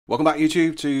Welcome back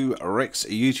YouTube to Rick's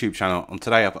YouTube channel, and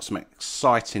today I've got some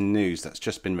exciting news that's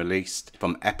just been released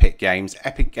from Epic Games.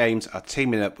 Epic Games are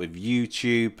teaming up with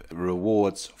YouTube,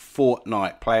 rewards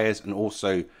Fortnite players and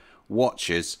also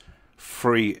watchers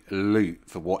free loot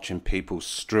for watching people's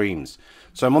streams.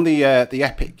 So I'm on the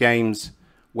Epic Games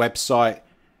website.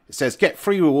 It says get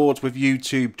free rewards with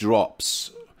YouTube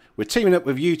drops. We're teaming up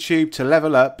with YouTube to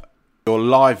level up your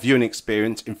live viewing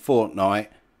experience in Fortnite.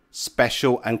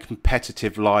 Special and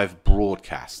competitive live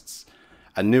broadcasts.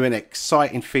 A new and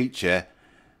exciting feature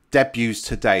debuts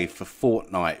today for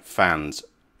Fortnite fans.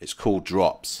 It's called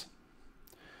Drops.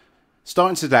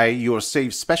 Starting today, you'll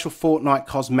receive special Fortnite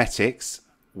cosmetics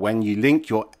when you link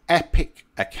your Epic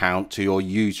account to your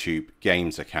YouTube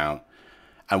Games account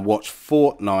and watch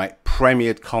Fortnite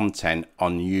premiered content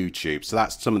on YouTube. So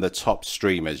that's some of the top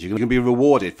streamers. You're going to be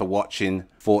rewarded for watching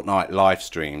Fortnite live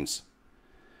streams.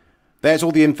 There's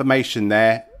all the information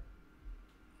there.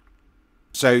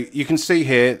 So you can see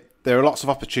here, there are lots of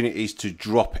opportunities to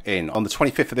drop in. On the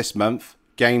 25th of this month,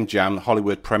 Game Jam, the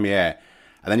Hollywood premiere.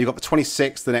 And then you've got the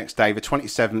 26th the next day, the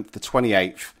 27th, the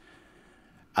 28th.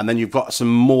 And then you've got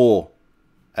some more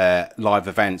live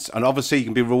events. And obviously you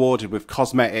can be rewarded with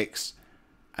cosmetics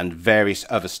and various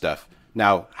other stuff.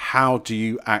 Now, how do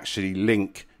you actually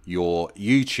link your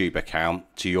YouTube account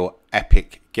to your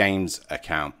Epic Games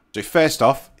account? So first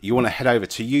off, you want to head over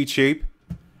to YouTube,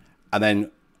 and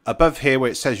then above here where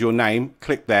it says your name,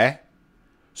 click there,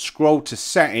 scroll to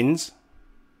settings.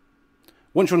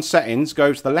 Once you're on settings,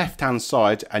 go to the left hand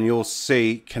side and you'll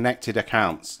see connected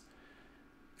accounts.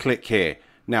 Click here.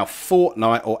 Now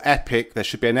Fortnite or Epic, there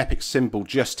should be an Epic symbol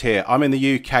just here. I'm in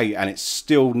the UK and it's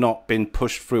still not been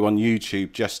pushed through on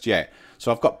YouTube just yet.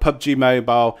 So I've got PUBG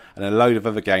Mobile and a load of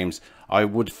other games. I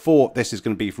would have thought this is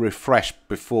going to be refreshed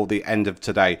before the end of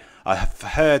today. I have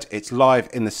heard it's live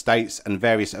in the States and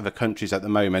various other countries at the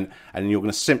moment, and you're going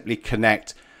to simply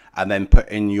connect and then put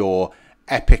in your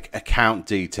Epic account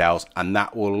details, and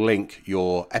that will link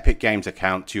your Epic Games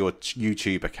account to your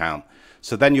YouTube account.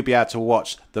 So then you'll be able to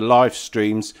watch the live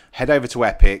streams, head over to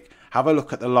Epic, have a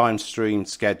look at the live stream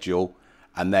schedule,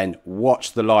 and then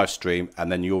watch the live stream,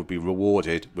 and then you'll be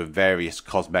rewarded with various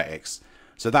cosmetics.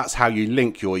 So that's how you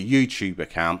link your YouTube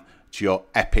account to your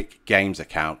Epic Games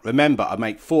account. Remember, I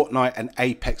make Fortnite and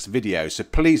Apex videos, so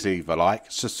please leave a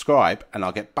like, subscribe, and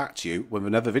I'll get back to you with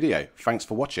another video. Thanks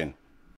for watching.